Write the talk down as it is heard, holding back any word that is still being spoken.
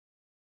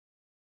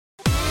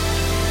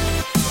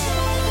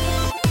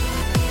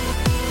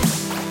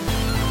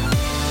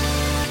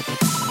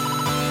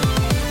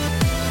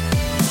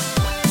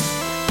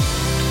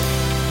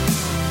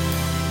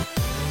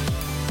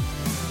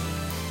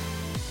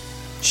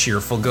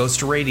Cheerful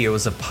Ghost Radio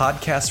is a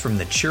podcast from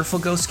the Cheerful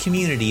Ghost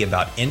community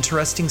about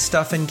interesting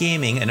stuff in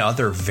gaming and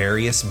other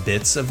various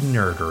bits of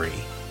nerdery.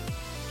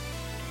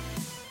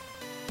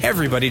 Hey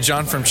everybody,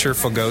 John from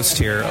Cheerful Ghost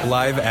here,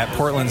 live at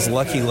Portland's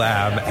Lucky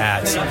Lab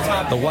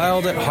at the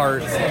Wild at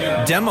Heart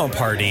demo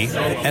party,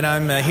 and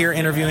I'm here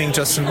interviewing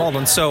Justin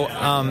Baldwin. So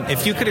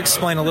if you could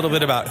explain a little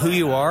bit about who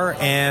you are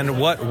and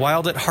what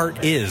Wild at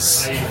Heart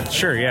is.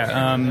 Sure,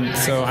 yeah.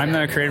 So I'm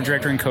the creative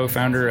director and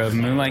co-founder of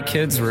Moonlight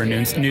Kids. We're a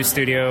new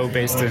studio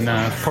based in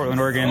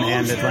Portland, Oregon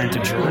and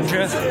Atlanta,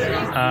 Georgia.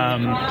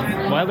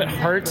 Wild at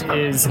Heart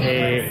is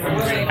a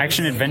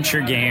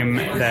action-adventure game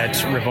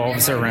that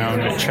revolves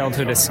around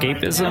childhood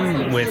escapism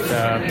with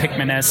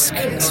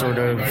Pikmin-esque sort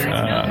of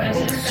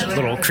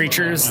little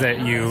creatures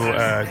that you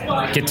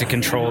get to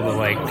control to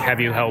have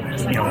you help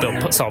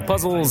solve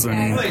puzzles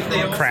and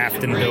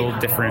craft and build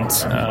different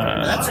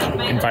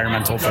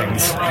environmental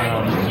things.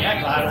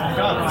 Yeah.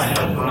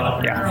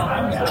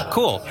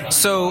 Cool.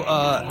 So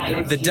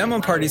the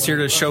demo party's here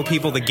to show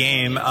people the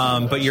game,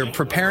 but you're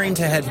preparing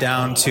to head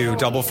down to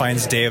Double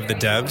Fine's Day of the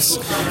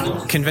Devs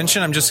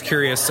convention. I'm just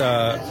curious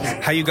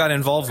how you got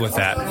involved with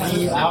that.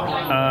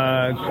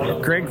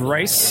 Greg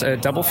Rice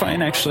at Double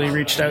Fine actually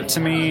reached out to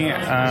me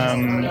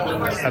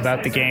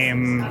about the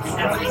game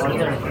at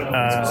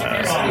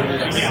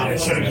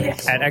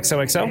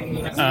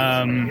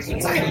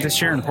XOXO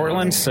this year in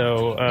Portland.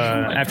 So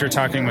after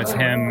talking with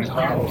him,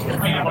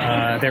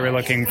 they were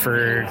looking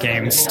for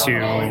games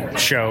to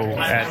show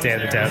at Day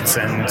of the Devs,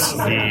 and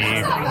he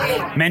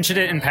mentioned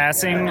it in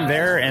passing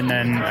there, and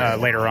then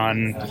later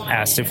on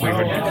asked if we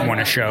would want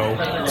to show.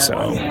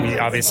 So we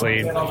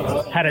obviously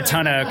had a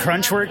ton of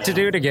crunch work to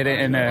do to get it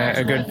in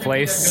a good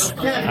place,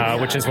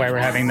 which is why we're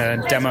having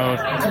the demo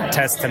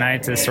test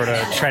tonight to sort of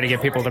try to get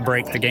people to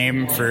break the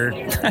game for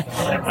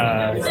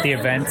the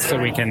event, so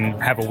we can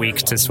have a week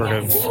to sort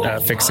of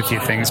fix a few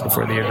things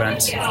before the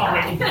event.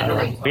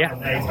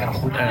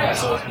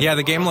 Yeah,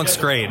 the game looks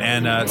great,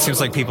 and it seems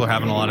like people are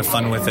having a lot of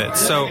fun with it.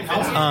 So,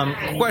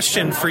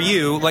 question for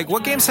you,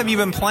 what games have you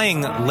been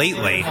playing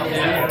lately?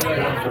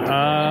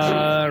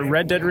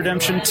 Red Dead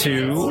Redemption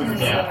 2.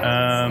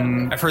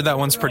 I've heard that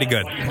one's pretty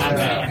good.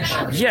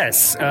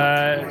 Yes,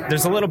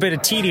 there's a little bit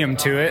of tedium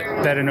to it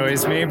that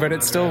annoys me, but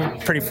it's still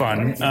pretty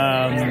fun.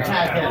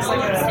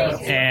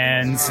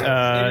 And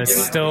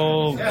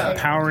still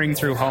powering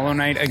through Hollow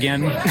Knight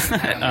again.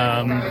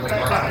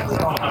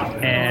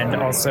 And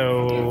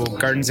also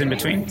Gardens in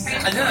Between.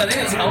 I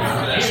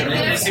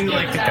think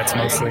that's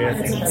mostly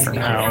it for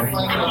now.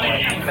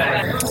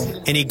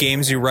 Any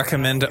games you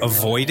recommend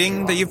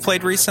avoiding that you've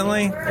played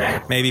recently?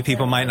 Maybe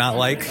people might not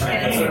like?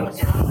 I'm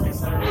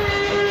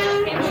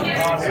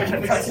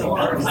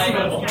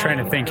trying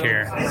to think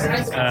here.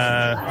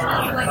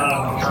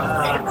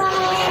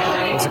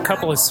 There's a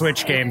couple of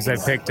Switch games I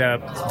picked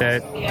up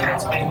that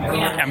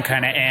I'm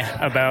kind of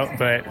about,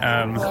 but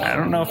I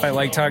don't know if I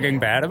like talking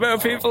bad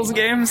about people's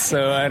games,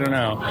 so I don't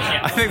know.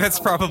 I think that's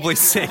probably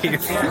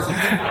safe.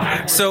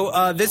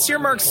 So this year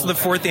marks the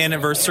 4th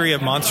anniversary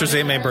of Monsters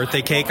Ate My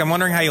Birthday Cake. I'm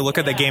wondering how you look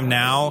at the game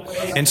now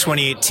in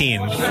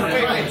 2018.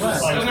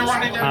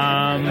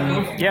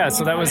 Yeah,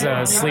 so that was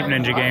a Sleep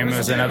Ninja game. It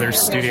was another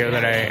studio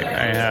that I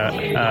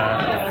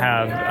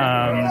have.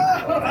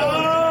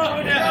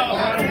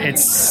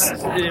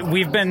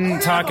 We've been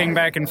talking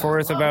back and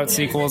forth about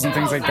sequels and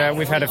things like that.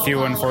 We've had a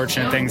few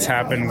unfortunate things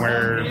happen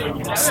where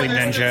Sleep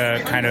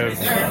Ninja kind of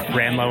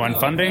ran low on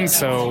funding,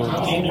 so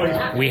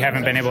we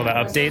haven't been able to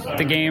update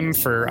the game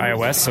for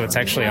iOS, so it's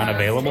actually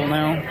unavailable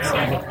now.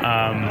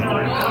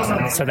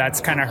 So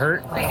that's kind of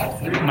hurt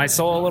my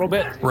soul a little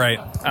bit. Right.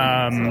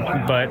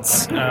 But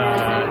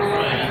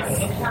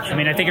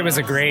I think it was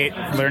a great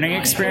learning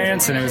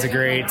experience, and it was a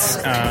great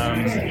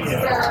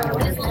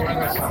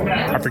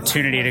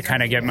opportunity to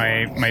kind of get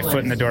my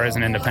foot in the door as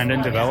an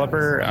independent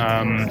developer,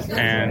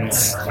 and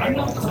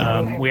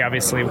we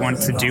obviously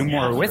want to do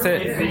more with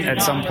it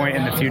at some point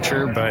in the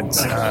future, but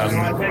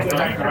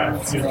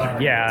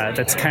yeah,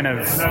 that's kind of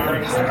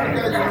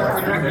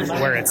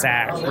where it's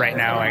at right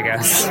now, I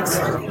guess.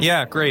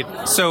 Yeah, great.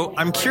 So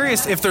I'm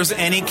curious if there's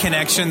any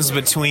connections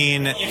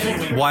between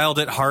Wild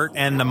at Heart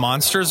and the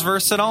Monsters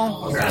verse at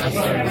all?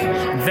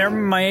 There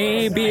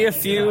may be a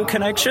few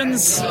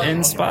connections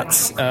in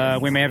spots.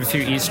 We may have a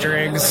few Easter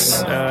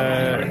eggs,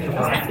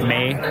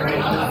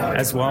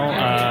 as well,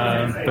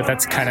 but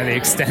that's kind of the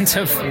extent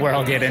of where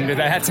I'll get into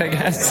that, I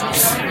guess.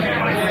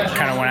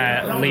 Kind of want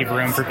to leave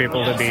room for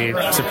people to be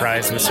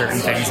surprised with certain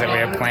things that we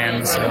have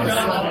planned. So.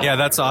 Yeah,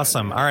 that's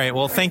awesome. All right,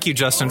 well, thank you,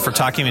 Justin, for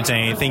talking to me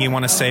today. Anything you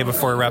want to say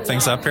before we wrap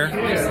things up here?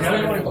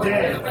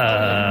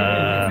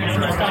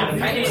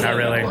 Not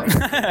really.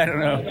 I don't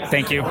know.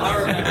 Thank you.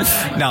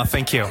 No,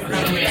 thank you.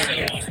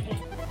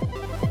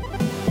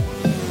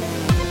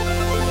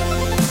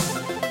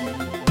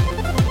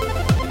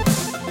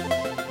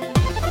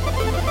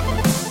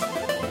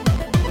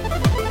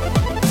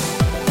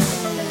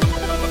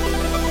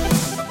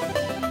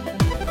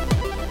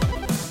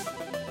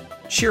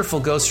 Cheerful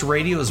Ghost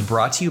Radio is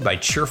brought to you by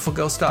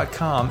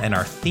CheerfulGhost.com, and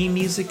our theme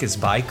music is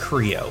by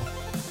Creo.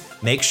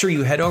 Make sure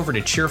you head over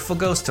to Cheerful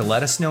Ghost to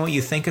let us know what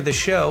you think of the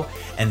show,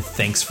 and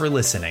thanks for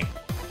listening.